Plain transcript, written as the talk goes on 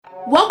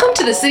Welcome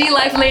to the City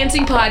Life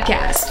Lansing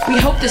podcast. We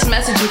hope this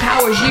message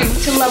empowers you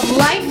to love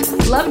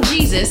life, love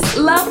Jesus,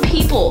 love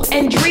people,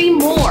 and dream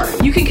more.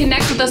 You can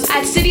connect with us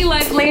at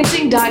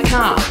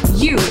citylifelansing.com.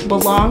 You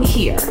belong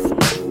here.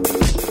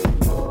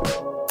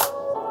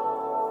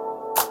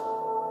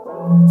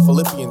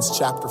 Philippians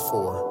chapter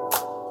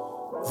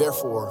 4.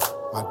 Therefore,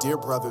 my dear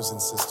brothers and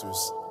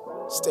sisters,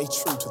 stay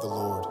true to the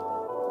Lord.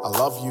 I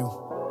love you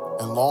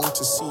and long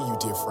to see you,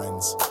 dear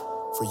friends,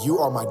 for you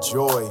are my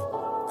joy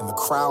and the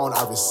crown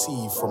I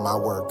receive for my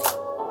work.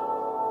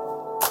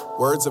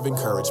 Words of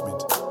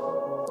encouragement.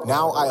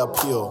 Now I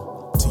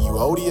appeal to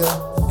Euodia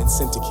and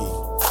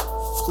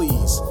Syntyche.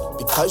 Please,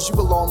 because you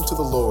belong to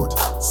the Lord,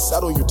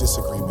 settle your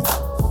disagreement.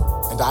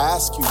 And I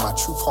ask you, my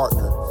true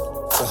partner,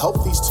 to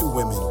help these two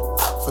women,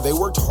 for they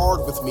worked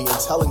hard with me in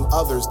telling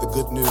others the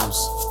good news.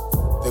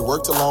 They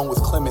worked along with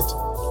Clement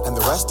and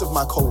the rest of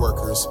my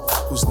co-workers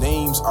whose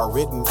names are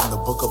written in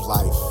the book of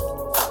life.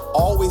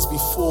 Always be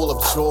full of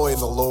joy in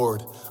the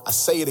Lord. I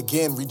say it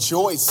again,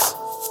 rejoice.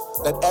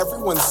 Let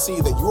everyone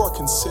see that you are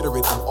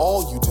considerate in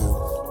all you do.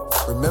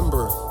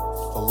 Remember,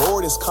 the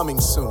Lord is coming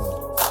soon.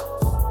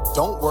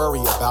 Don't worry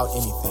about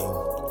anything.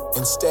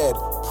 Instead,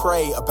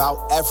 pray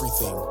about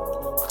everything.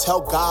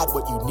 Tell God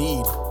what you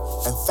need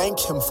and thank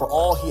Him for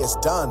all He has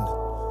done.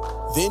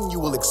 Then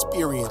you will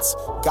experience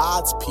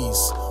God's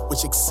peace,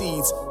 which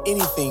exceeds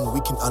anything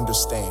we can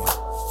understand.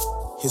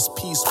 His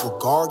peace will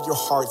guard your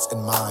hearts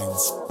and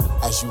minds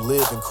as you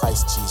live in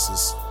Christ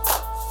Jesus.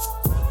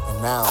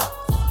 And now,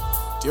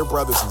 dear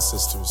brothers and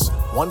sisters,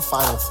 one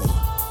final thing.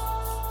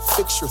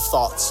 Fix your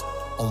thoughts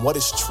on what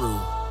is true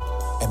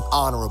and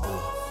honorable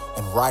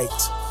and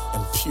right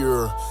and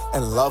pure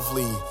and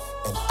lovely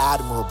and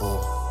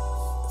admirable.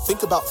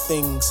 Think about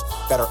things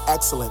that are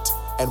excellent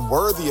and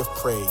worthy of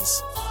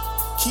praise.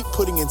 Keep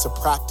putting into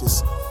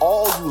practice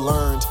all you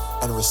learned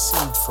and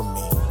received from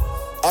me,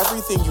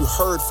 everything you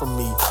heard from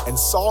me and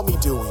saw me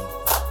doing.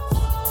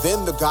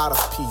 Then the God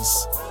of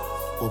peace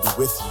will be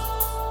with you.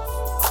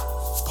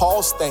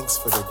 Paul's thanks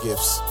for their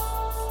gifts.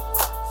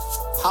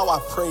 How I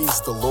praise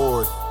the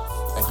Lord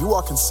that you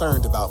are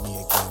concerned about me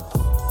again.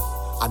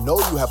 I know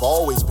you have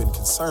always been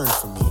concerned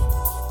for me,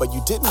 but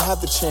you didn't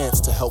have the chance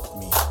to help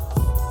me.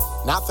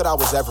 Not that I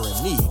was ever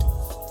in need,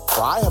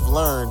 for I have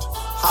learned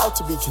how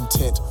to be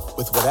content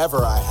with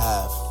whatever I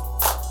have.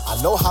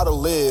 I know how to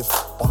live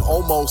on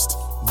almost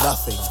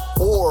nothing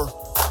or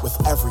with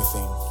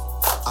everything.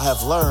 I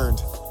have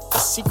learned the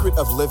secret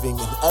of living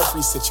in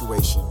every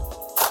situation,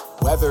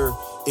 whether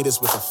it is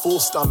with a full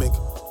stomach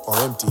or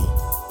empty,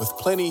 with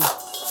plenty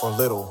or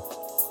little.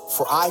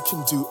 For I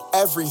can do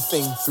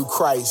everything through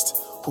Christ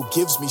who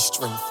gives me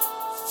strength.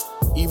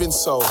 Even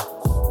so,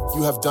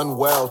 you have done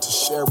well to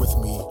share with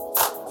me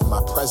in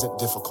my present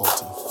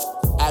difficulty.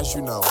 As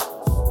you know,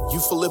 you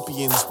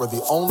Philippians were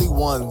the only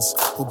ones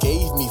who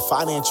gave me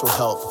financial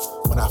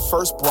help when I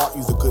first brought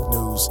you the good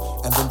news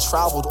and then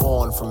traveled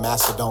on from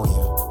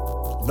Macedonia.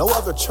 No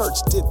other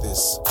church did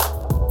this.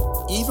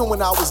 Even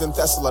when I was in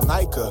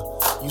Thessalonica,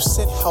 you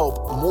sent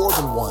help more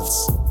than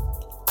once.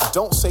 I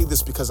don't say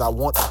this because I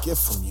want a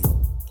gift from you.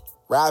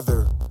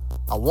 Rather,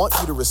 I want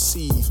you to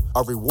receive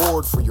a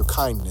reward for your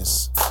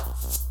kindness.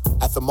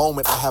 At the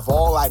moment, I have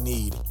all I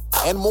need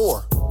and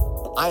more.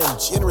 I am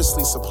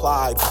generously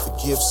supplied with the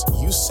gifts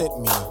you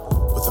sent me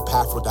with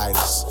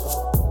Epaphroditus.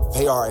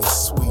 They are a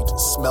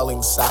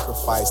sweet-smelling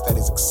sacrifice that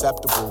is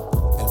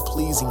acceptable and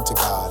pleasing to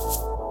God.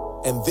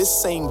 And this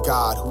same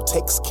God who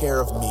takes care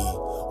of me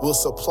will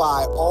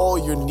supply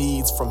all your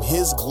needs from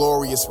His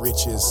glorious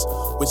riches,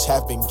 which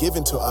have been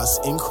given to us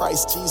in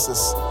Christ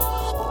Jesus.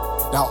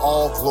 Now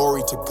all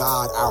glory to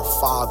God our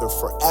Father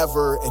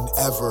forever and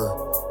ever.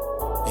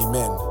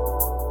 Amen.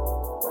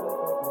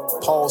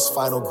 Paul's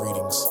final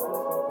greetings.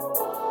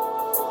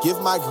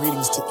 Give my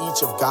greetings to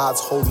each of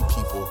God's holy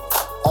people,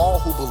 all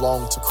who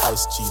belong to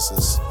Christ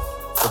Jesus.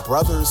 The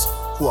brothers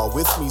who are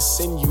with me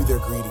send you their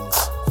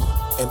greetings,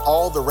 and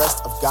all the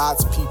rest of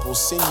God's people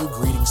send you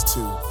greetings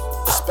too,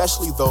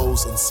 especially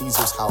those in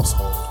Caesar's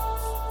household.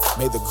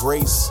 May the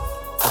grace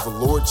of the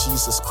Lord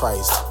Jesus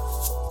Christ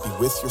be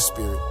with your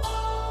spirit.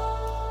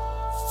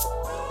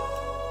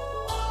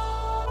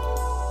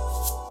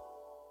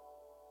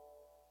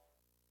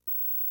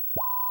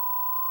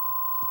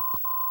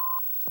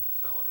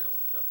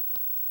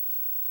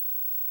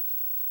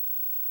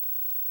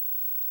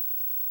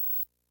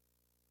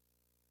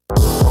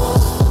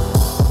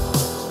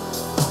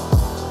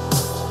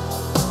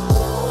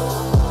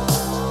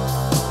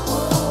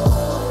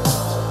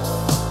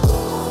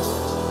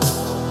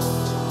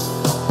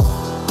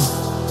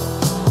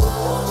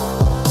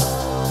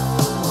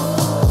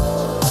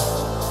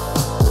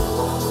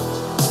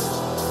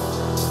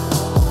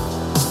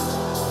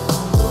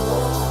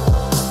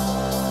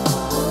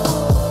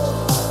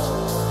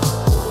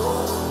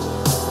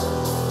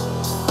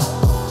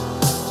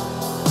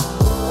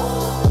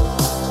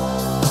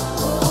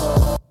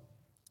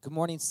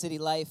 Morning City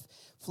Life.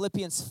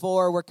 Philippians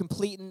 4, we're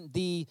completing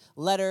the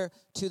letter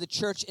to the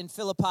church in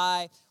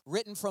Philippi,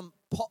 written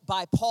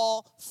by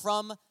Paul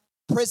from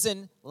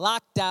prison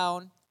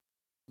lockdown.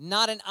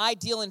 not an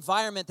ideal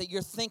environment that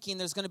you're thinking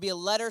there's going to be a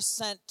letter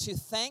sent to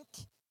thank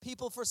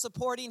people for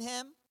supporting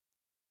him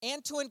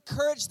and to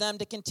encourage them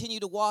to continue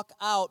to walk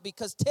out,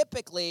 because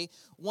typically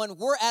when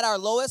we're at our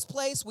lowest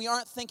place, we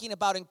aren't thinking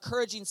about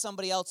encouraging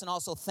somebody else and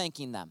also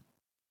thanking them.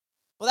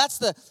 Well, that's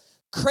the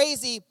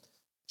crazy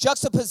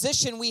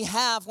juxtaposition we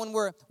have when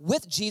we're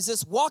with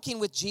Jesus, walking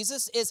with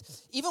Jesus,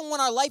 is even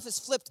when our life is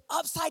flipped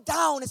upside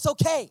down, it's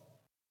okay.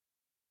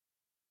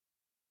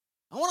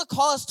 I want to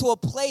call us to a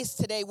place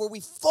today where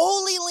we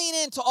fully lean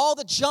into all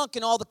the junk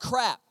and all the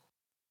crap.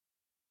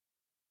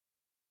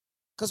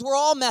 Because we're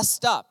all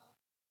messed up.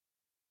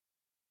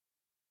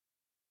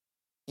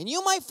 And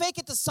you might fake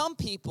it to some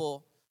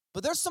people,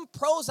 but there's some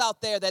pros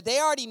out there that they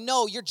already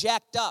know you're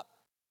jacked up.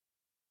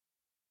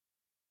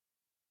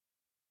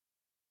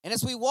 And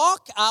as we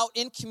walk out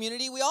in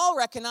community, we all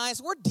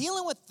recognize we're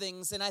dealing with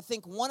things, and I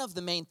think one of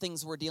the main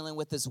things we're dealing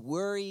with is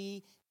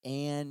worry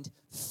and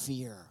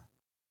fear.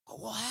 What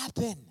will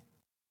happen?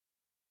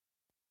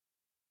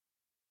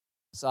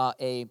 Saw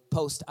a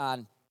post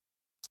on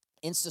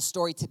Insta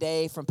Story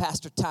today from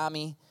Pastor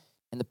Tommy,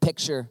 and the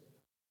picture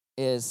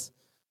is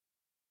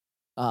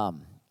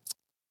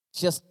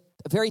just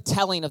very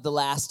telling of the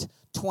last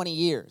 20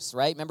 years,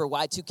 right? Remember,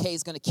 Y2K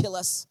is going to kill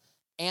us.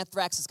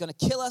 Anthrax is going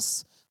to kill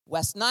us.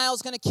 West Nile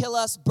is going to kill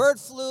us. Bird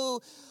flu,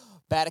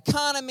 bad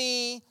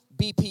economy,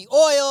 BP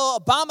oil,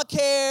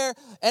 Obamacare,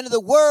 end of the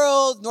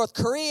world, North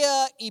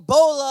Korea,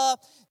 Ebola,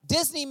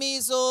 Disney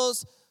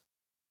measles,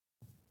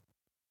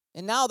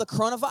 and now the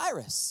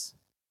coronavirus.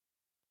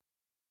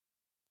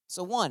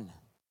 So one,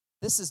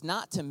 this is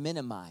not to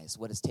minimize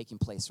what is taking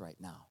place right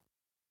now,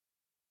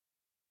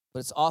 but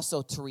it's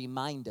also to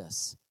remind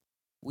us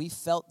we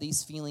felt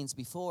these feelings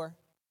before.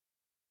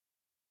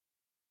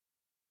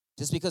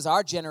 Just because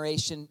our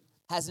generation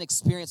hasn't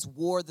experienced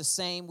war the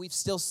same, we've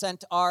still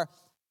sent our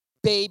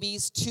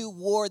babies to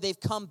war. They've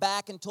come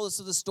back and told us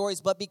of the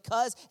stories, but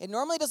because it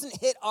normally doesn't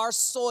hit our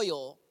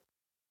soil,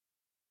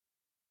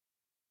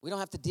 we don't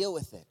have to deal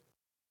with it.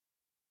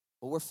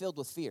 But we're filled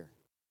with fear.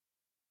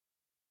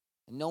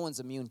 And no one's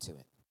immune to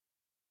it.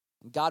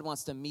 And God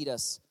wants to meet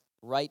us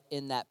right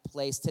in that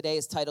place. Today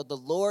is titled, "The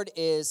Lord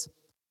is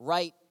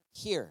Right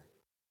Here."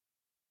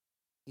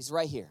 He's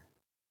right here.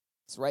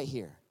 He's right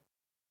here.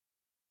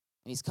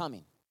 And he's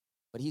coming.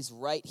 But he's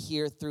right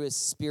here through his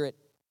Spirit.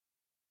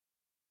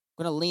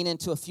 I'm going to lean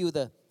into a few of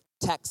the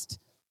text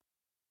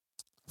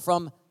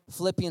from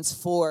Philippians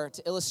 4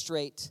 to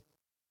illustrate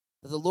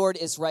that the Lord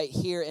is right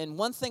here. And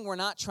one thing we're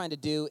not trying to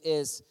do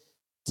is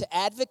to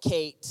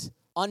advocate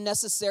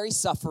unnecessary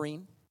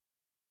suffering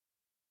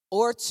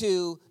or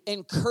to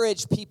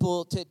encourage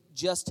people to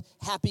just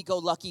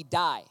happy-go-lucky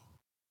die.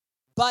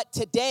 But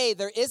today,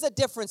 there is a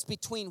difference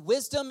between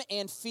wisdom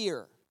and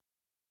fear.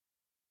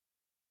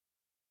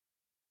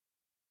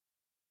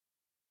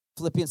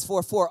 Philippians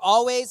 4:4,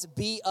 always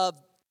be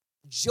of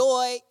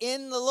joy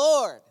in the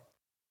Lord.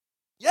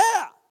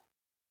 Yeah!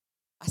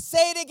 I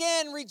say it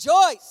again,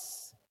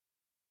 rejoice.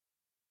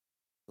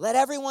 Let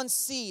everyone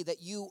see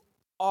that you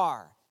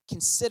are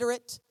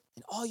considerate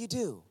in all you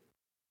do.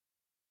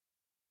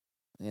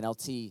 In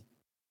NLT,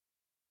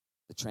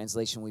 the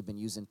translation we've been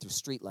using through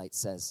Streetlight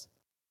says,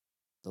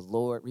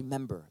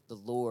 remember, the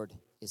Lord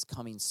is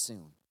coming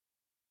soon.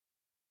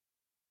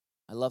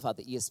 I love how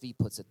the ESV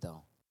puts it,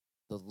 though.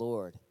 The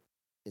Lord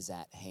is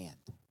at hand.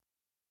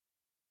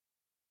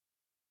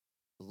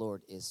 The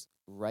Lord is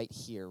right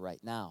here,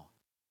 right now.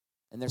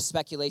 And there's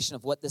speculation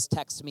of what this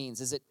text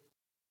means. Is it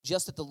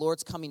just that the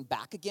Lord's coming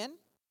back again?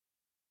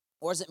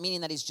 Or is it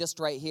meaning that he's just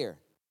right here?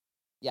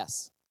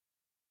 Yes.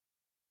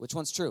 Which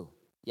one's true?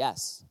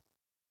 Yes.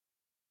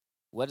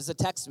 What does the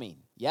text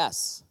mean?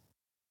 Yes.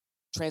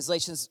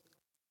 Translations,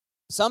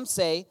 some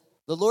say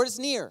the Lord is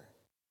near.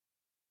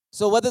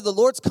 So whether the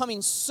Lord's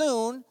coming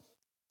soon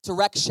to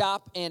wreck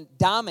shop and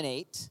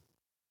dominate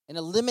and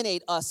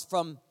eliminate us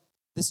from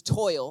this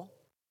toil,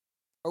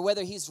 or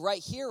whether he's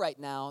right here right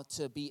now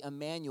to be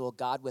Emmanuel,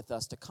 God with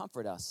us, to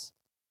comfort us,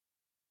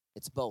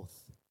 it's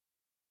both.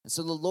 And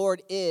so the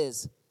Lord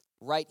is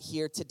right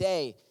here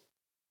today.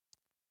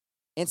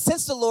 And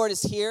since the Lord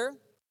is here,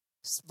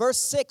 verse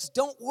 6,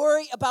 don't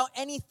worry about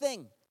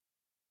anything.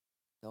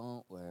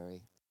 Don't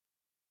worry.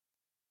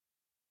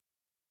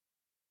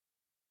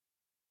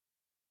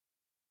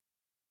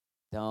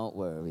 Don't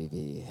worry,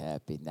 be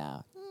happy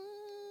now.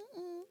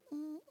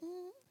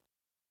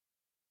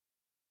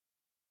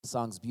 The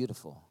song's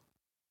beautiful.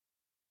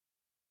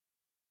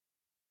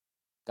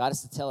 God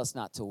is to tell us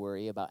not to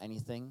worry about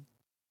anything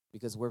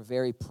because we're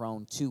very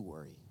prone to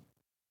worry.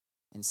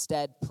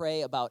 Instead,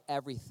 pray about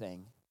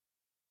everything.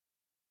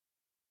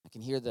 I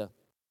can hear the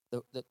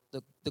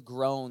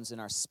groans in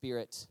our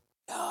spirit.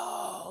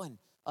 No, and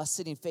us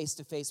sitting face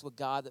to face with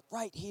God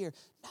right here.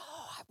 No,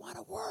 I want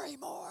to worry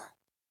more.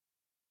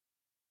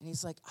 And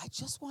he's like, I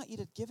just want you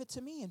to give it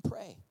to me and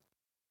pray.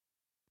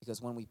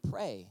 Because when we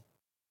pray,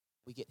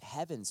 we get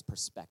heaven's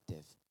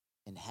perspective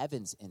and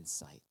heaven's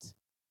insight.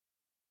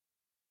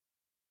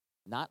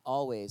 not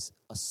always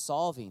a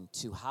solving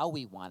to how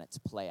we want it to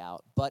play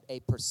out, but a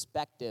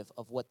perspective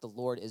of what the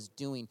Lord is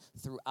doing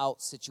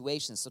throughout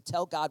situations. So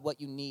tell God what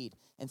you need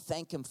and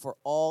thank him for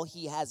all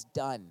he has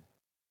done.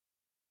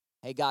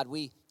 Hey, God,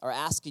 we are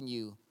asking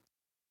you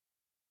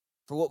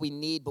for what we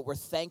need, but we're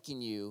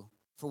thanking you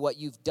for what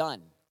you've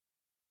done.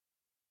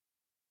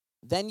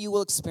 Then you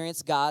will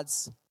experience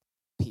God's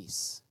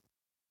peace.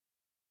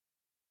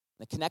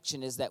 The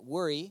connection is that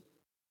worry,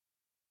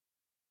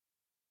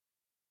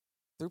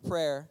 through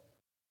prayer,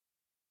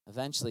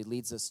 eventually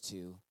leads us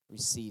to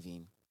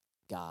receiving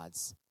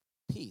God's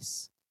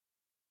peace,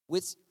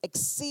 which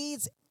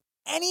exceeds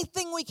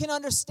anything we can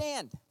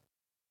understand.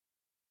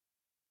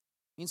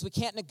 Means we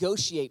can't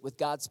negotiate with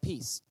God's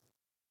peace.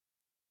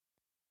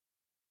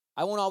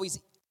 I won't always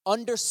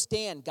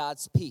understand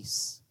God's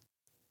peace.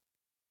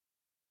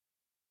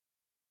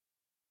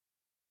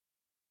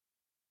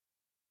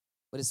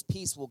 But his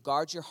peace will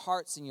guard your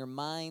hearts and your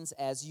minds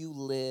as you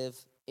live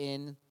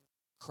in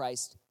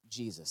Christ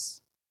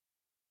Jesus.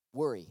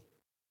 Worry,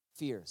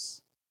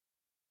 fears.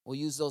 We'll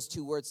use those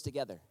two words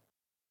together.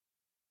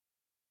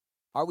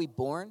 Are we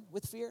born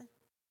with fear?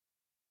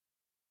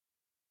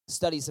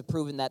 Studies have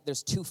proven that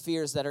there's two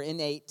fears that are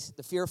innate,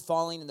 the fear of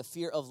falling and the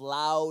fear of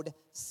loud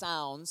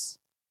sounds.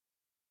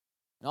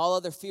 And all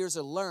other fears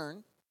are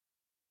learned.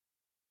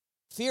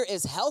 Fear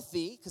is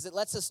healthy because it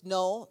lets us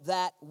know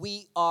that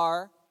we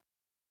are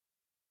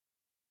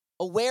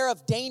aware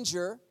of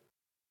danger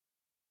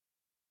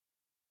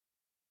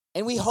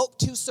and we hope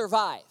to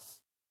survive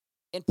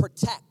and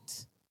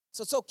protect.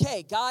 So it's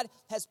okay. God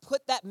has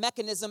put that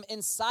mechanism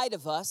inside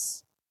of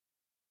us,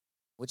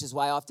 which is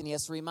why often he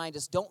has to remind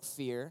us, don't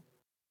fear,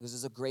 because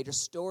there's a greater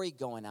story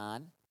going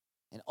on.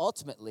 And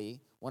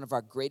ultimately, one of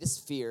our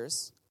greatest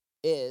fears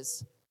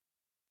is,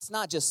 it's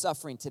not just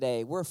suffering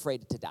today. We're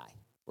afraid to die.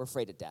 We're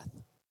afraid of death.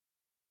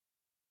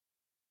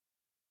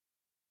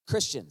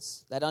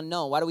 Christians, that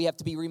unknown, why do we have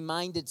to be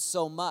reminded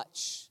so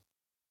much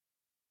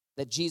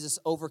that Jesus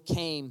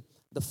overcame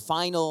the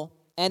final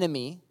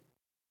enemy,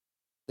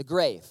 the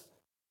grave?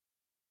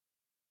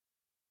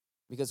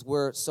 Because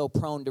we're so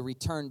prone to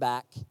return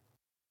back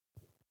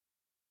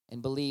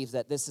and believe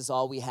that this is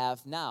all we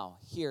have now,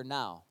 here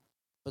now.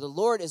 But the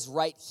Lord is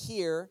right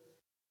here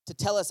to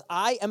tell us,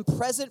 I am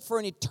present for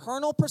an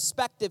eternal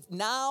perspective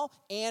now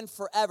and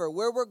forever.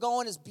 Where we're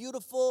going is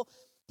beautiful.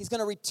 He's going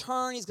to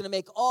return. He's going to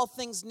make all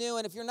things new.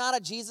 And if you're not a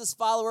Jesus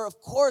follower, of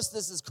course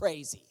this is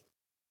crazy.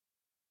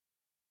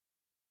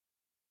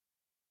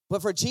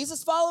 But for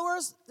Jesus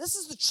followers, this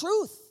is the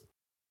truth.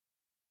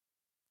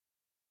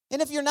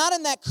 And if you're not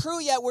in that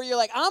crew yet where you're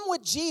like, I'm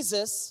with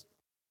Jesus,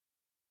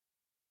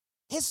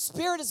 his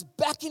Spirit is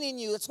beckoning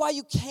you. That's why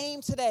you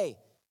came today.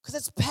 Because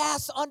it's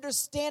past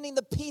understanding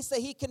the peace that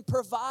he can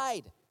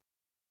provide.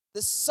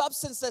 The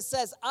substance that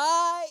says,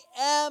 I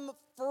am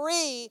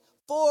free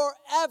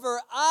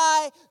forever.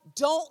 I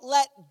don't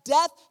let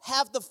death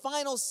have the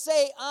final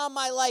say on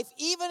my life.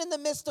 Even in the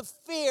midst of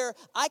fear,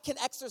 I can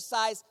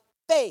exercise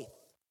faith.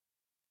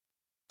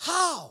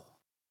 How?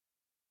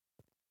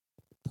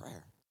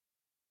 Prayer.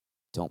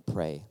 Don't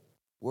pray.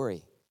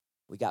 Worry.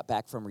 We got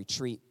back from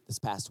retreat this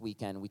past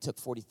weekend. We took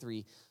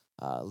 43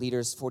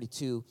 leaders,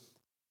 42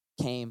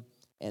 came.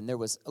 And there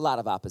was a lot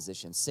of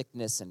opposition,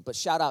 sickness, but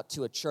shout out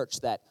to a church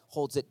that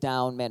holds it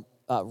down. Man,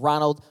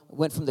 Ronald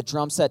went from the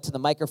drum set to the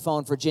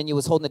microphone. Virginia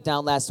was holding it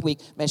down last week.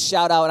 Man,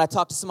 shout out. And I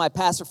talked to some of my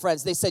pastor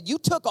friends. They said, you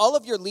took all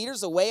of your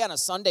leaders away on a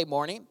Sunday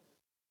morning?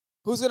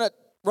 Who's going to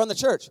run the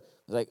church? I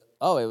was like,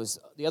 oh, it was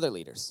the other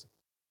leaders.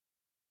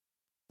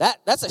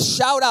 That's a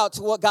shout out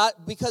to what God,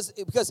 because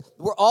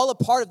we're all a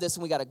part of this,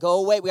 and we got to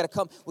go away. We got to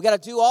come. We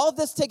got to do all of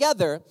this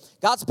together.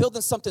 God's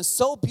building something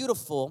so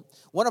beautiful.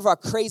 One of our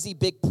crazy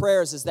big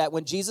prayers is that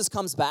when Jesus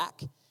comes back,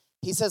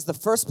 he says the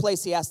first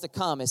place he has to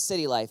come is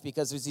City Life,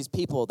 because there's these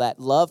people that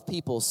love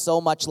people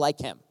so much like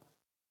him.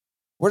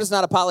 We're just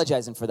not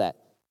apologizing for that.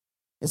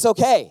 It's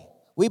okay.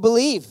 We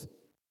believe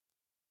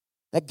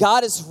that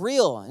God is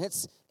real,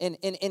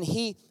 and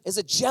he is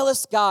a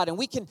jealous God, and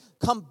we can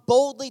come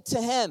boldly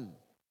to him.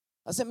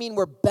 Doesn't mean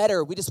we're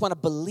better. We just want to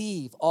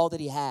believe all that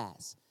he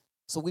has.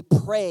 So we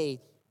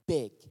pray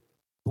big.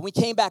 When we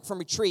came back from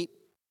retreat,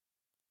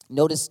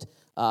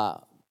 my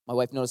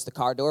wife noticed the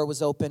car door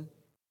was open,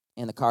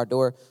 and the car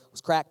door was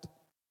cracked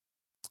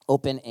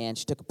open, and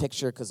she took a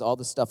picture because all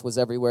the stuff was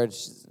everywhere. Did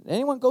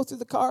anyone go through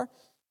the car?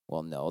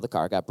 Well, no, the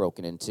car got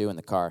broken into, and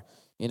the car,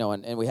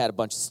 and we had a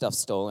bunch of stuff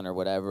stolen or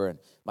whatever. And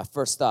my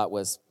first thought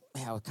was,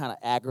 man, I was kind of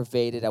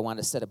aggravated. I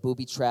wanted to set a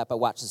booby trap. I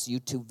watched this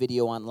YouTube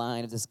video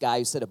online of this guy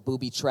who set a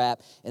booby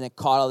trap and then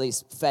caught all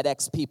these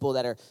FedEx people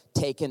that are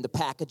taking the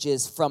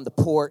packages from the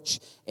porch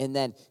and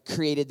then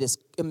created this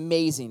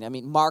amazing,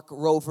 Mark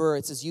Rover,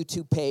 it's his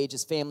YouTube page.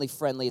 It's family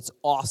friendly. It's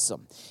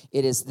awesome.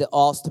 It is the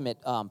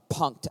ultimate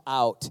punked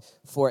out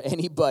for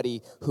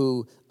anybody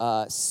who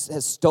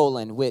has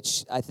stolen,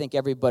 which I think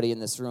everybody in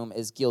this room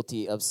is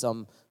guilty of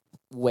some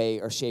way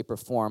or shape or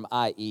form,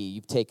 i.e.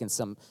 you've taken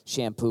some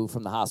shampoo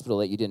from the hospital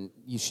that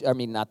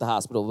not the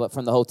hospital, but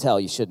from the hotel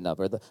you shouldn't have,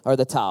 or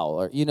the towel,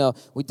 or,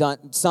 we've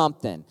done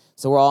something.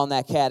 So we're all in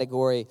that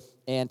category.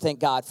 And thank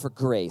God for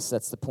grace.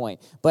 That's the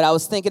point. But I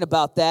was thinking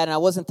about that, and I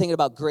wasn't thinking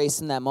about grace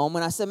in that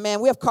moment. I said,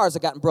 man, we have cars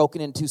that gotten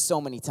broken into so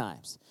many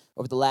times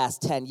over the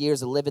last 10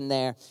 years of living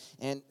there.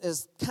 And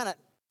there's kind of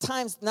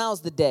times,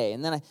 now's the day.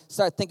 And then I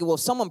started thinking, well,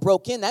 if someone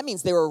broke in, that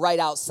means they were right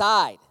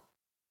outside.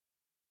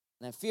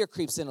 And then fear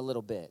creeps in a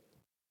little bit.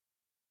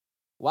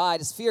 Why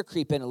does fear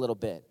creep in a little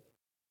bit?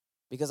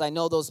 Because I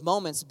know those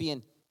moments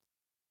being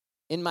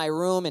in my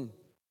room and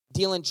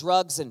dealing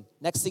drugs, and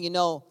next thing you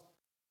know,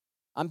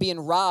 I'm being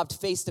robbed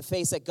face to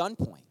face at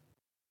gunpoint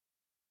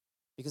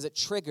because it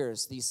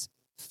triggers these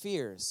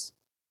fears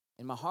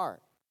in my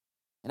heart.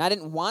 And I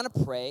didn't want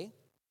to pray.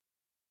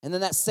 And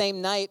then that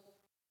same night,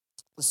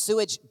 the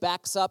sewage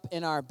backs up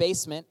in our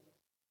basement,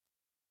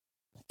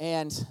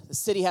 and the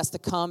city has to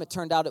come. It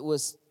turned out it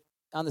was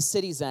on the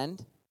city's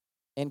end,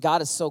 and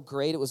God is so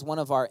great. It was one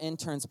of our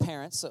interns'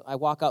 parents. So I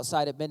walk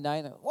outside at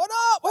midnight, and, what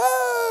up?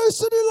 Hey,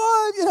 City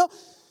Life,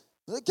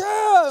 Like,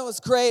 yeah, it was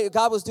great.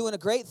 God was doing a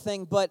great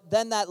thing, but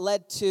then that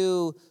led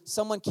to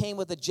someone came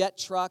with a jet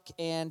truck,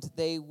 and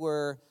they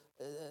were,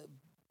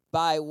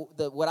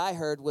 what I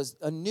heard was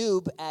a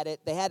noob at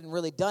it. They hadn't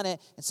really done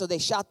it, and so they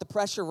shot the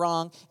pressure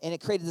wrong, and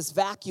it created this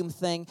vacuum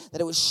thing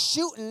that it was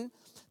shooting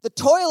the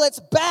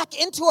toilets back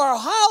into our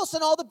house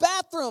and all the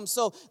bathrooms.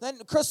 So then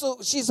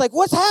Crystal, she's like,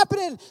 what's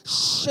happening?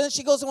 Shh. And then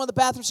she goes in one of the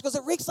bathrooms. She goes,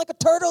 it reeks like a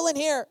turtle in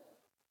here.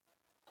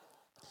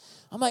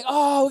 I'm like,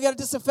 oh, we got to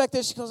disinfect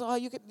this. She goes, oh,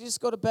 you could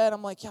just go to bed.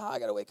 I'm like, yeah, I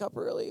got to wake up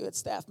early. It's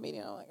staff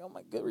meeting. I'm like, oh,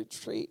 my good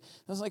retreat.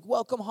 I was like,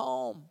 welcome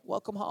home.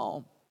 Welcome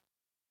home.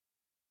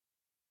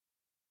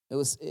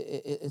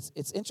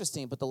 It's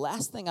interesting, but the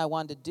last thing I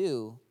wanted to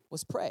do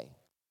was pray.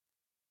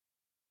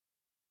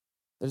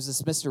 There's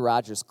this Mr.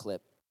 Rogers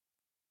clip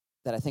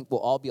that I think we'll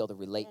all be able to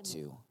relate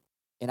to.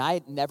 And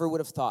I never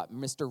would have thought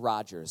Mr.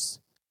 Rogers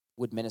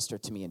would minister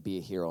to me and be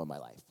a hero in my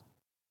life.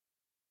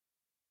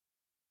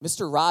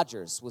 Mr.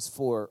 Rogers was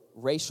for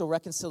racial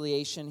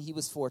reconciliation. He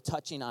was for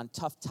touching on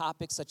tough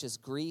topics such as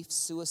grief,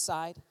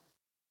 suicide,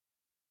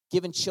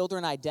 giving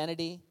children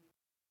identity,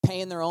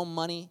 paying their own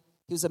money.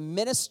 He was a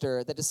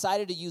minister that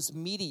decided to use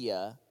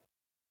media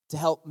to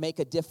help make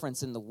a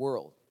difference in the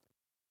world.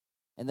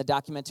 And the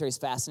documentary is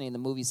fascinating. The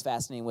movie's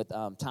fascinating with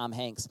Tom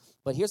Hanks.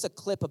 But here's a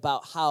clip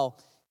about how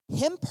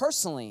him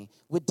personally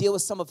would deal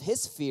with some of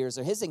his fears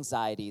or his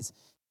anxieties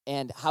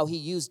and how he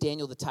used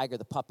Daniel the Tiger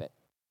the puppet.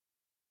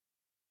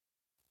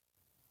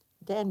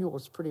 Daniel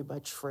was pretty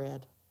much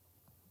Fred.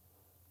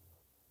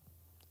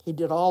 He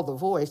did all the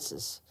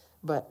voices,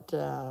 but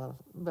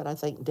I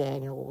think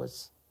Daniel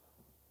was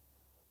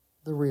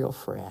the real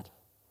Fred.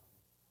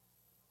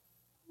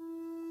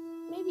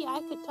 Maybe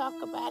I could talk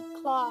about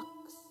clocks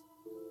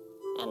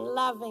and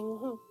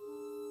loving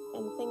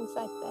and things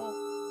like that.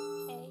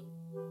 Okay?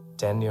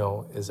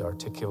 Daniel is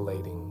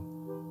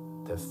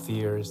articulating the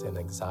fears and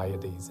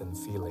anxieties and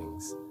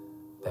feelings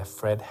that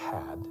Fred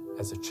had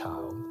as a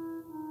child,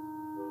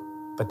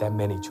 but that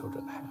many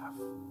children have.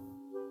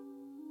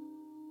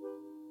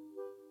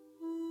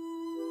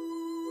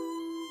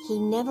 He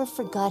never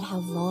forgot how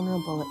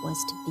vulnerable it was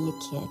to be a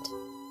kid.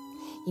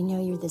 You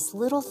know, you're this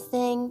little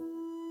thing.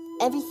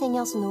 Everything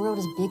else in the world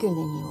is bigger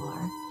than you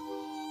are.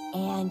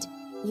 And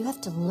you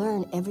have to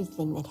learn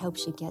everything that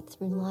helps you get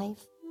through life.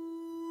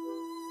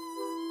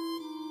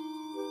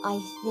 I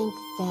think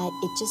that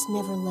it just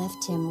never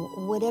left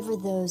him. Whatever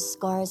those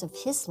scars of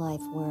his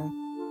life were,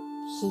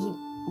 he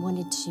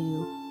wanted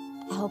to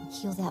help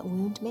heal that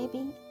wound,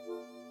 maybe.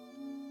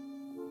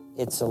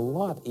 It's a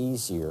lot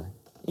easier,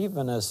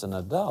 even as an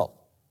adult,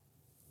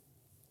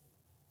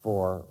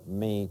 for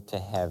me to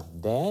have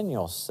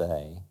Daniel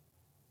say,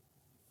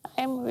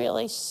 I'm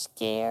really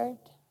scared.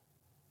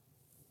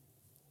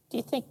 Do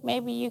you think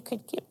maybe you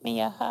could give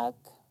me a hug?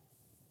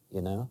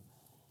 you know?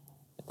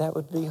 That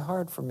would be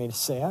hard for me to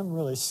say, I'm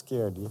really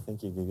scared. Do you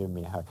think you could give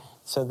me a hug?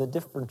 So the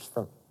difference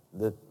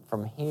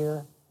from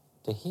here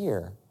to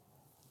here,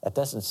 that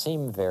doesn't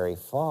seem very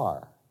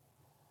far,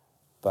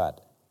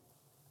 but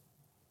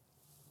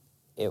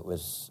it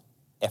was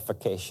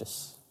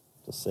efficacious,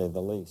 to say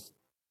the least.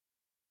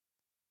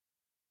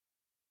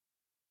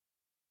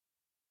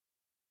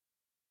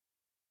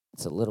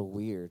 It's a little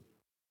weird,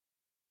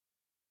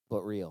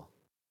 but real.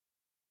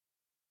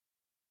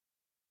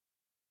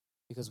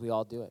 Because we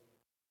all do it.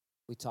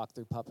 We talk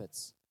through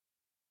puppets.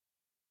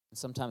 And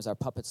sometimes our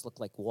puppets look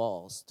like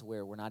walls to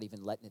where we're not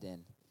even letting it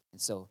in.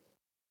 And so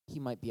he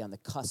might be on the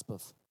cusp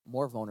of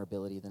more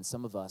vulnerability than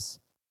some of us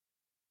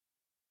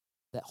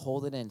that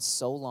hold it in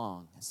so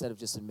long instead of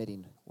just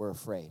admitting we're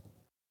afraid.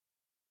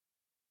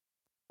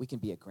 We can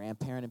be a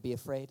grandparent and be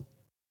afraid.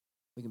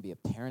 We can be a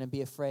parent and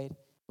be afraid.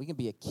 We can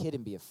be a kid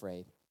and be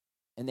afraid.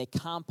 And they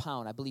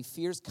compound. I believe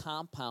fears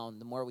compound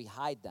the more we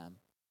hide them.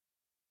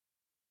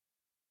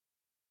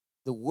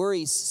 The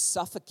worries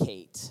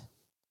suffocate,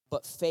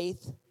 but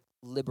faith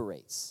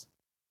liberates.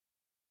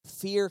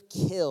 Fear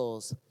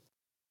kills,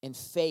 and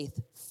faith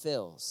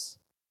fills.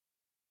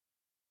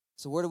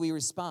 So where do we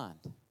respond?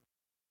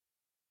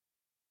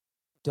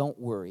 Don't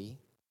worry,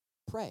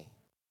 pray.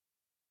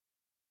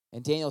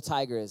 And Daniel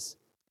Tiger is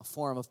a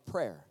form of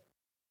prayer,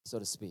 so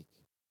to speak.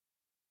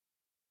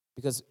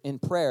 Because in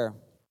prayer,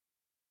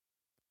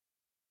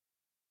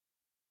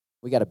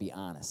 we got to be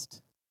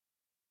honest.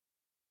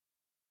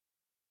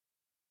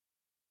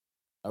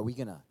 Are we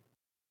going to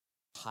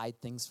hide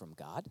things from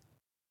God?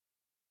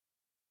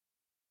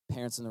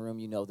 Parents in the room,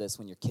 you know this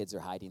when your kids are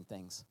hiding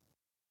things.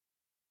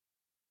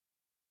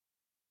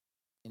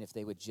 And if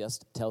they would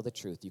just tell the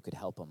truth, you could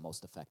help them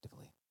most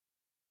effectively.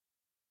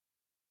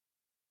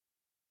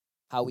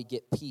 How we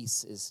get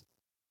peace is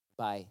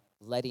by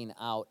letting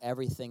out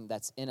everything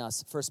that's in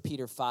us. 1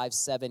 Peter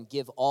 5:7,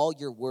 give all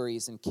your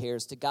worries and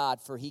cares to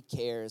God, for he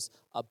cares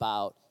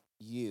about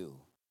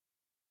you.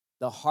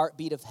 The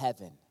heartbeat of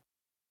heaven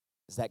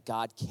is that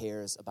God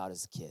cares about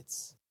his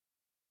kids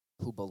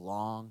who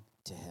belong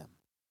to him.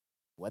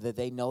 Whether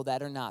they know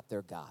that or not,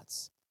 they're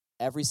God's.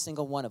 Every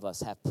single one of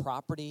us have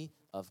property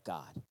of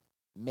God,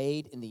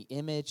 made in the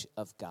image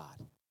of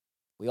God.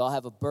 We all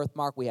have a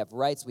birthmark, we have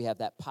rights, we have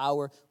that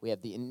power, we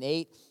have the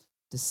innate,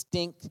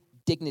 distinct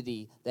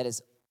dignity that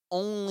is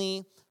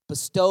only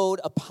bestowed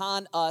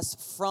upon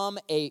us from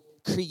a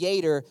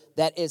creator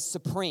that is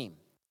supreme,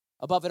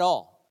 above it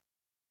all.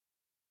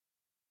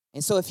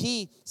 And so if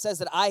he says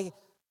that I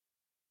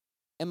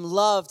am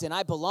loved and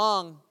I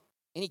belong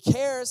and he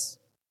cares,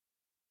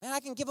 man, I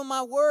can give him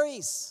my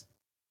worries.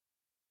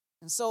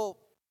 And so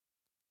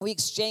we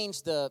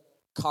exchanged the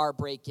car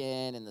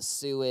break-in and the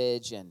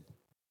sewage, and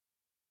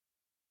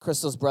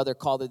Crystal's brother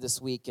called her this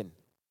week, and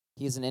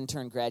he's an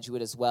intern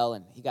graduate as well,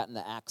 and he got in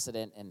the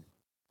accident, and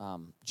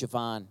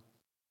Javon,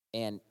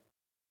 and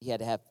he had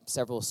to have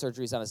several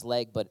surgeries on his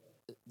leg, but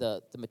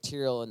the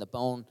material in the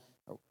bone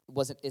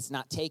it's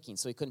not taking,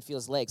 so he couldn't feel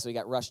his leg, so he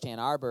got rushed to Ann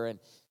Arbor and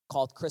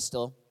called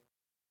Crystal,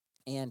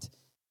 and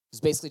was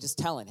basically just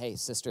telling, hey,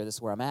 sister, this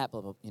is where I'm at,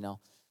 blah, blah, you know.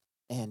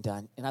 And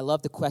I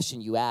love the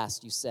question you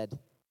asked. You said,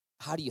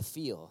 how do you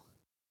feel?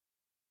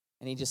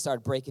 And he just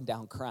started breaking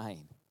down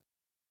crying.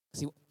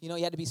 Because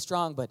he had to be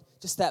strong, but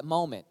just that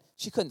moment,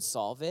 she couldn't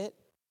solve it.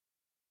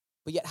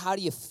 But yet, how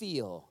do you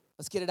feel?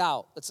 Let's get it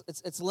out.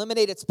 Let's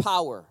eliminate its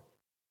power.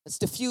 Let's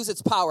diffuse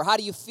its power. How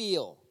do you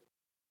feel?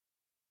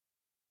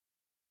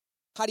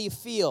 How do you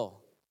feel?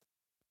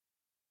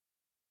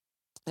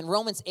 In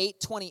Romans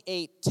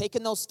 8:28,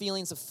 taking those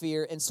feelings of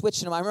fear and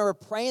switching them. I remember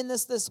praying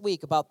this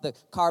week about the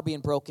car being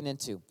broken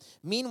into.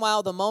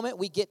 Meanwhile, the moment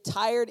we get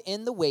tired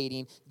in the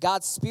waiting,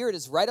 God's Spirit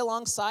is right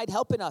alongside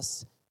helping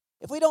us.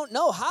 If we don't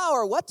know how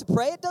or what to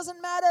pray, it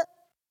doesn't matter.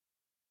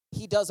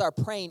 He does our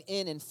praying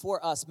in and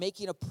for us,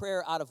 making a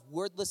prayer out of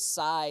wordless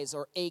sighs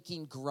or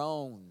aching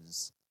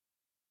groans.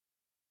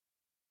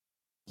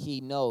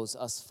 He knows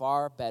us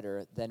far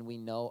better than we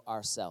know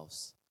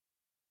ourselves.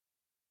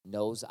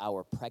 Knows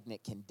our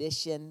pregnant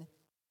condition,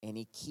 and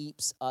he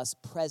keeps us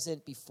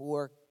present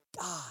before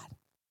God.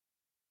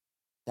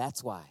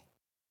 That's why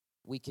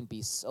we can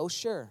be so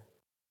sure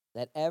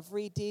that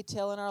every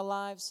detail in our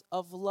lives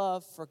of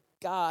love for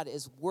God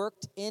is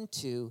worked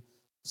into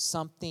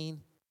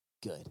something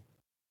good.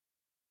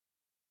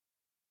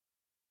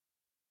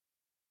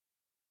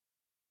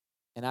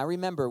 And I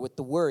remember with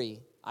the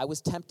worry, I was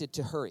tempted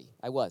to hurry.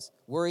 I was.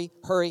 Worry,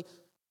 hurry,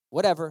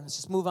 whatever, let's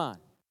just move on.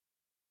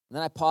 And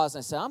then I paused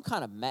and I said, I'm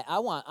kind of mad. I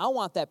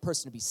want that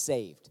person to be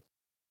saved.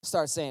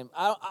 Start saying,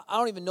 I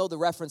don't even know the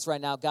reference right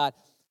now, God,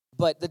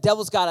 but the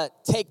devil's got to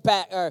take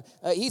back, or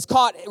he's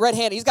caught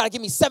red-handed. He's got to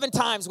give me 7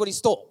 times what he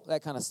stole.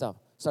 That kind of stuff.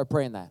 Start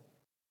praying that.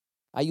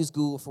 I use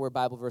Google for where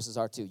Bible verses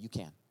are too. You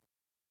can.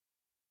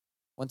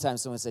 One time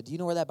someone said, do you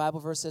know where that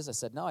Bible verse is? I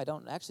said, no, I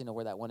don't actually know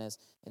where that one is.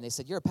 And they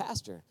said, you're a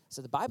pastor. I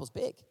said, the Bible's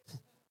big.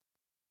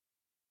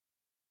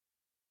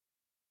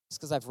 It's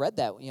because I've read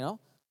that,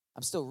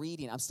 I'm still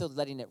reading. I'm still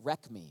letting it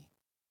wreck me.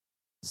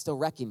 It's still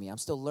wrecking me. I'm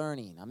still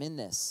learning. I'm in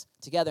this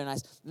together.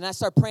 And I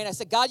start praying. I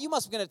said, God, you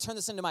must be going to turn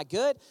this into my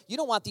good. You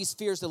don't want these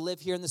fears to live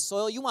here in the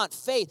soil. You want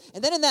faith.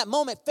 And then in that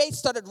moment, faith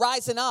started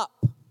rising up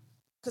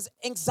because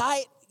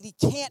anxiety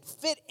can't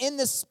fit in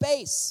this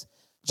space.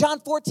 John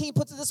 14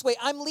 puts it this way,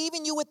 I'm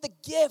leaving you with the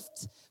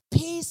gift,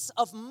 peace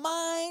of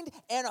mind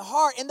and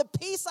heart. And the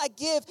peace I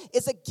give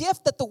is a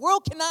gift that the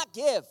world cannot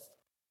give.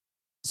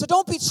 So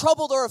don't be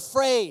troubled or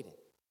afraid.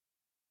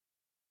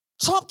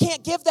 Trump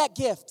can't give that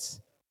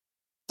gift.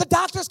 The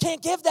doctors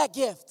can't give that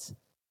gift.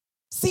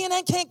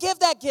 CNN can't give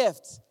that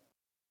gift.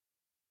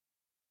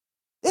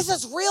 This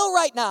is real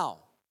right now.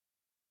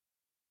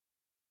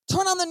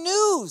 Turn on the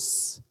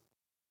news.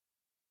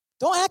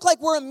 Don't act like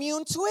we're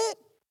immune to it.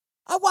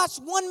 I watched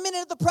 1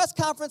 minute of the press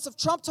conference of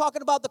Trump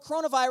talking about the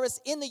coronavirus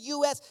in the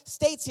U.S.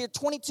 states here,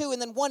 22, and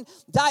then 1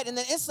 died. And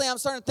then instantly I'm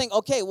starting to think,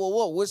 okay,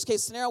 whoa, worst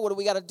case scenario, what do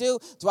we got to do?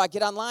 Do I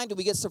get online? Do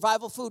we get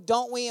survival food?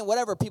 Don't we? And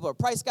whatever, people are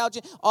price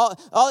gouging. All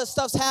this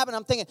stuff's happening.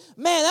 I'm thinking,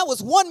 man, that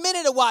was 1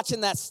 minute of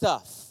watching that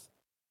stuff.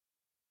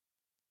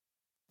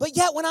 But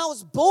yet when I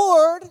was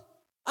bored,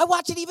 I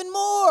watch it even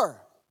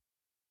more.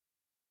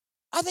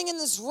 I think in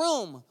this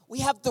room,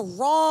 we have the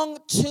wrong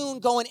tune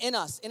going in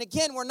us. And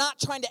again, we're not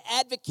trying to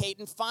advocate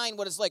and find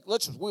what it's like,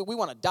 we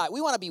want to die. We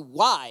want to be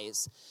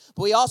wise.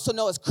 But we also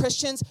know as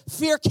Christians,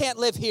 fear can't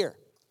live here.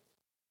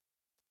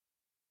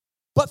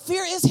 But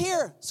fear is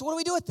here. So what do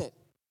we do with it?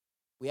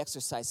 We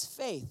exercise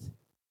faith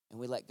And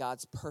we let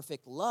God's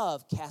perfect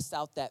love cast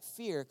out that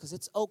fear, because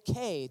it's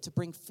okay to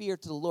bring fear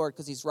to the Lord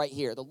because he's right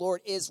here. The Lord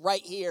is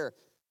right here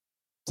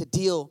to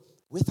deal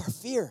with our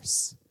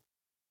fears.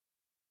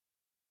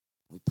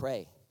 We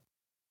pray.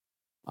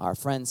 Our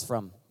friends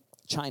from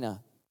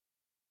China,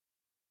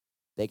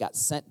 they got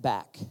sent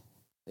back.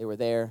 They were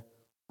there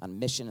on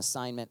mission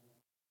assignment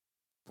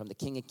from the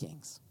King of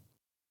Kings.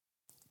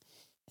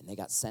 And they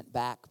got sent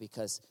back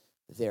because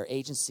their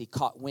agency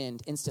caught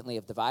wind instantly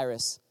of the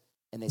virus.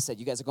 And they said,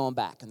 you guys are going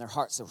back. And their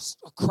hearts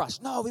are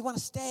crushed. No, we want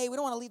to stay. We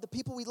don't want to leave the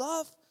people we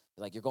love.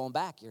 They're like, you're going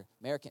back. You're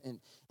American.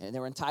 And they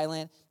were in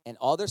Thailand. And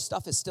all their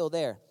stuff is still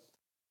there.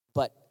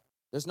 But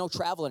there's no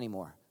travel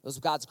anymore. It was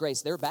God's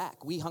grace. They're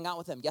back. We hung out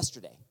with them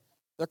yesterday.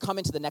 They're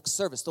coming to the next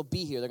service. They'll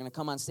be here. They're going to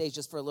come on stage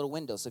just for a little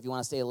window. So if you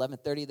want to stay at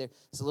 11:30,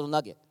 there's a little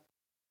nugget.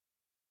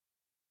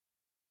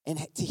 And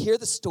to hear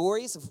the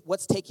stories of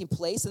what's taking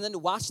place and then to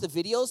watch the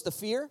videos, the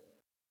fear,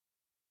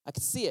 I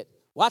could see it.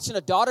 Watching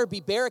a daughter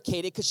be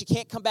barricaded because she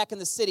can't come back in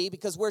the city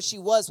because where she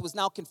was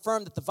now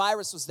confirmed that the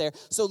virus was there.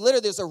 So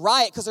literally there's a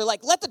riot because they're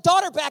like, let the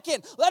daughter back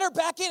in. Let her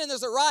back in, and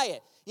there's a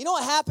riot. You know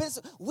what happens?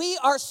 We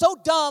are so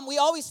dumb, we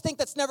always think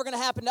that's never going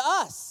to happen to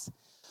us.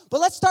 But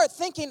let's start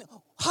thinking,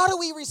 how do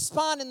we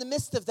respond in the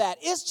midst of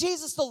that? Is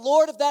Jesus the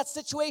Lord of that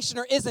situation,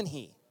 or isn't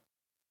he?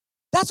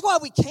 That's why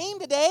we came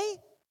today.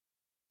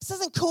 This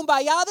isn't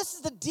kumbaya. This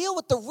is to deal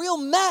with the real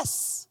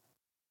mess.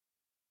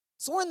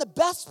 So we're in the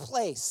best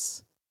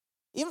place.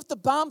 Even if the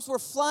bombs were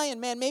flying,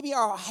 man, maybe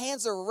our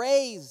hands are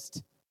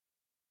raised.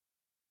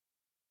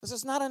 Because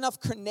there's not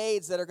enough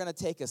grenades that are going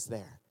to take us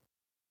there.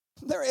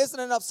 There isn't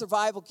enough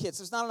survival kits.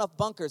 There's not enough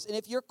bunkers. And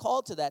if you're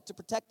called to that, to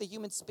protect the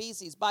human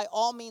species, by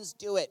all means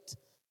do it.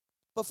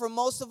 But for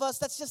most of us,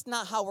 that's just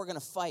not how we're going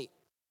to fight.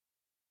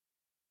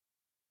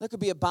 There could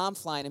be a bomb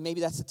flying, and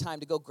maybe that's the time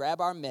to go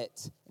grab our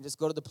mitt and just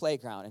go to the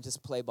playground and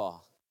just play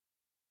ball.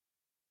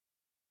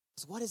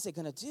 So what is it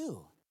going to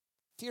do?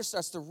 Fear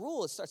starts to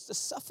rule. It starts to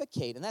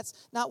suffocate, and that's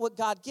not what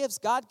God gives.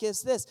 God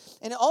gives this,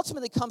 and it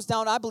ultimately comes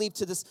down, I believe,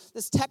 to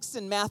this text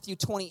in Matthew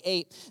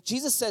 28.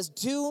 Jesus says,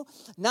 do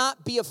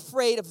not be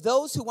afraid of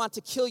those who want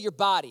to kill your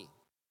body.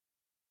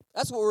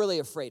 That's what we're really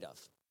afraid of,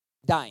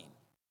 dying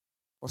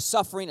or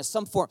suffering of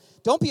some form.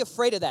 Don't be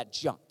afraid of that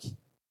junk.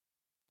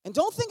 And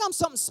don't think I'm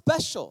something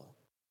special.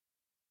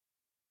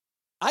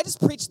 I just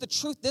preach the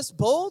truth this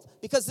bold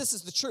because this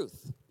is the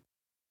truth.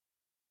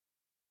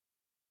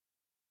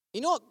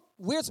 You know what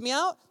weirds me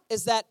out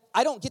is that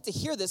I don't get to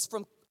hear this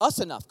from us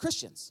enough,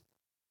 Christians.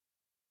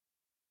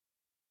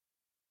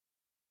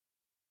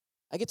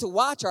 I get to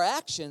watch our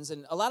actions,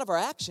 and a lot of our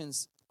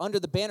actions under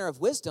the banner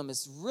of wisdom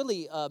is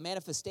really a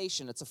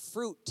manifestation. It's a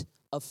fruit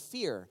of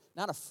fear,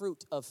 not a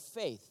fruit of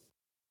faith.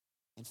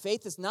 And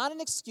faith is not an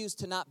excuse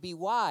to not be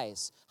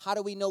wise. How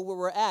do we know where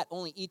we're at?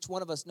 Only each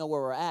one of us know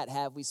where we're at.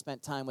 Have we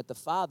spent time with the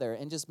Father?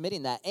 And just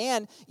admitting that.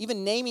 And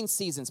even naming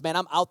seasons. Man,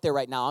 I'm out there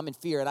right now. I'm in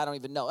fear and I don't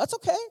even know. That's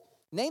okay.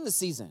 Name the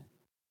season.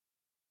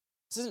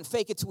 This isn't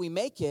fake it till we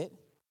make it.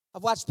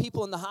 I've watched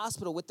people in the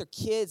hospital with their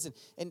kids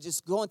and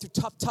just going through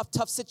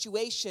tough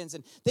situations,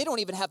 and they don't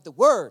even have the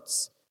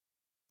words.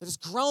 They're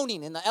just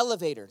groaning in the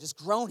elevator, just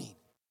groaning.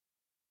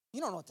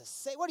 You don't know what to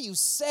say. What do you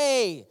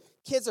say?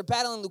 Kids are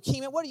battling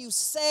leukemia. What do you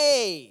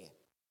say?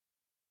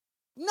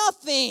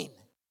 Nothing.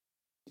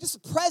 You're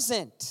just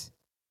present.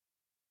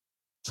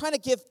 Trying to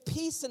give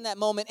peace in that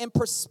moment and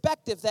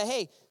perspective that,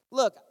 hey,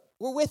 look,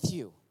 we're with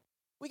you.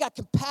 We got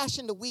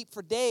compassion to weep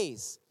for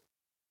days.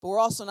 But we're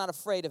also not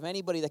afraid of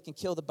anybody that can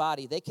kill the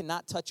body. They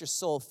cannot touch your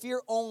soul.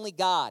 Fear only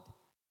God.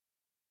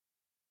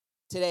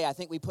 Today, I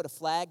think we put a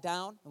flag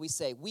down and we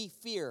say, we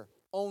fear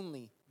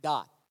only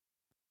God.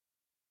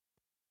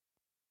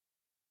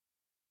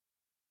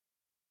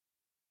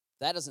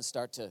 That doesn't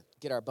start to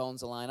get our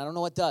bones aligned. I don't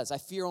know what does. I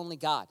fear only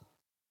God.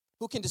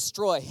 Who can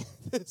destroy?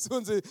 This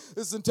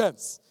is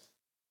intense.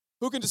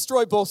 Who can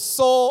destroy both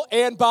soul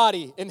and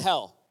body in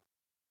hell?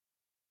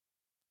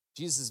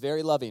 Jesus is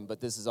very loving, but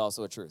this is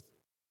also a truth.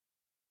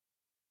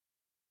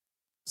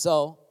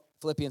 So,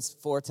 Philippians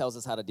 4 tells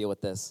us how to deal with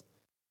this.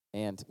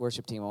 And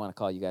worship team, I want to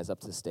call you guys up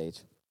to the stage.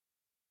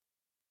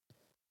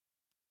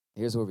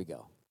 Here's where we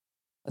go.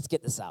 Let's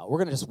get this out. We're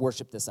going to just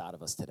worship this out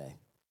of us today.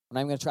 I'm not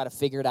even going to try to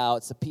figure it out.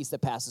 It's the peace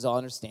that passes all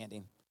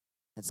understanding.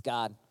 It's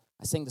God.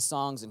 I sing the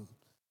songs, and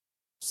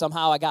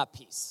somehow I got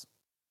peace.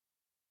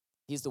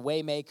 He's the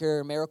way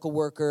maker, miracle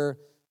worker.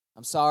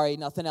 I'm sorry,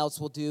 nothing else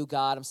will do,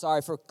 God. I'm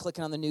sorry for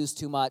clicking on the news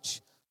too much.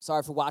 I'm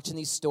sorry for watching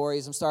these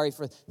stories. I'm sorry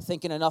for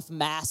thinking enough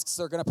masks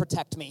are going to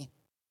protect me.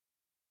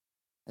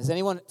 Has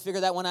anyone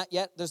figured that one out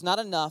yet? There's not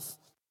enough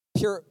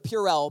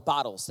Purell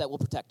bottles that will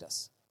protect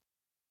us.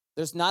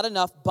 There's not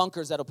enough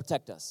bunkers that will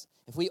protect us.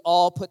 If we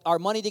all put our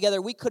money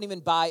together, we couldn't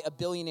even buy a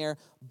billionaire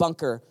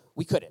bunker.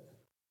 We couldn't.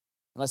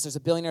 Unless there's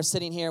a billionaire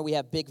sitting here, we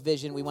have big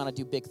vision. We want to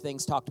do big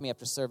things. Talk to me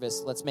after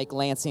service. Let's make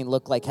Lansing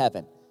look like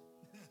heaven.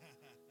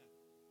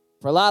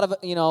 For a lot of,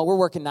 we're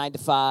working 9 to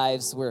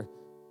 5s. We're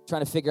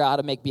trying to figure out how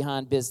to make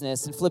behind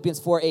business. And Philippians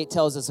 4:8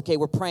 tells us, okay,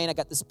 we're praying. I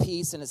got this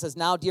peace. And it says,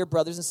 now, dear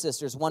brothers and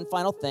sisters, one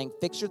final thing.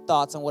 Fix your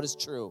thoughts on what is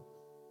true.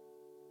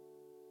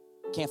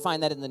 Can't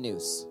find that in the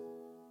news.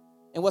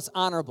 and what's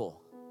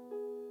honorable.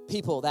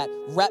 People that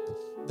rep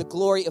the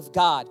glory of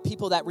God.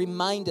 People that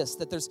remind us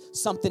that there's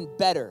something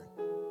better.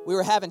 We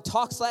were having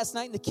talks last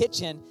night in the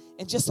kitchen,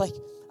 and just like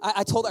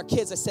I told our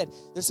kids, I said,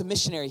 there's a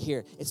missionary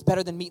here. It's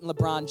better than meeting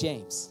LeBron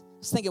James. I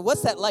was thinking,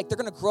 what's that like? They're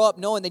going to grow up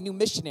knowing they knew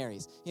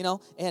missionaries, you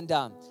know? And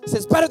he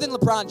says, better than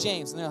LeBron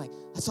James. And they're like,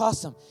 that's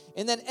awesome.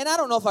 And I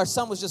don't know if our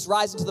son was just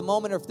rising to the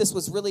moment or if this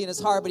was really in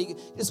his heart, but he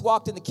just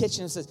walked in the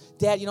kitchen and says,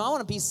 Dad, you know, I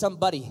want to be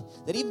somebody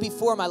that even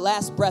before my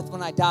last breath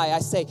when I die, I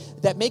say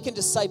that making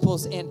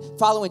disciples and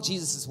following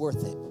Jesus is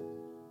worth it.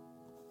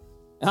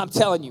 And I'm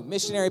telling you,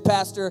 missionary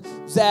pastor,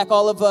 Zach,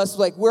 all of us,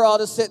 like, we're all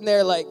just sitting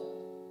there like,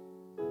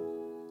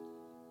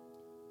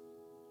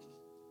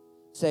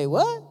 say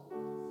what?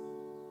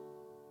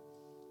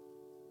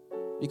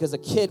 Because a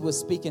kid was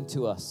speaking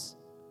to us.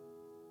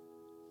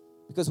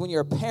 Because when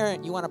you're a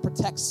parent, you want to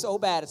protect so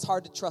bad, it's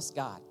hard to trust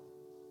God.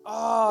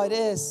 Oh, it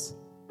is.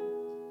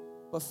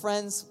 But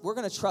friends, we're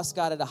going to trust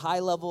God at a high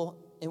level,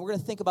 and we're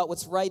going to think about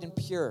what's right and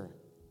pure.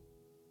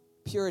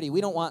 Purity.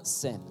 We don't want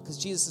sin, because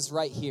Jesus is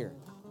right here.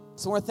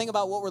 So we're going to think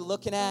about what we're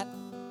looking at,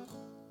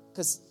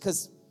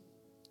 because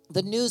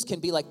the news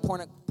can be like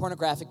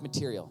pornographic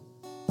material.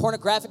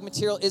 Pornographic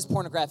material is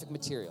pornographic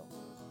material.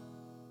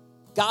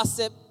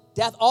 Gossip,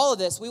 death, all of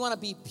this, we want to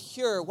be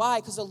pure. Why?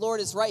 Because the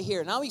Lord is right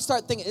here. Now you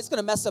start thinking, it's going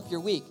to mess up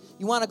your week.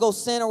 You want to go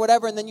sin or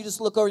whatever, and then you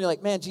just look over and you're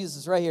like, man, Jesus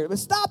is right here. But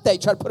stop that. You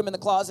try to put him in the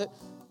closet.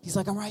 He's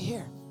like, I'm right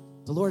here.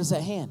 The Lord is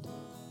at hand.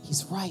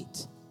 He's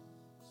right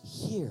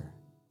here.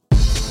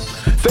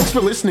 Thanks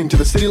for listening to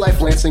the City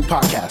Life Lansing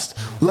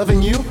podcast.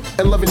 Loving you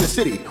and loving the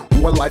city,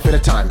 one life at a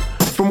time.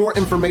 For more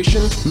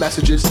information,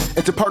 messages,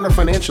 and to partner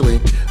financially,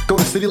 go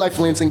to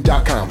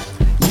citylifelansing.com.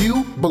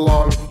 You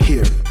belong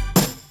here.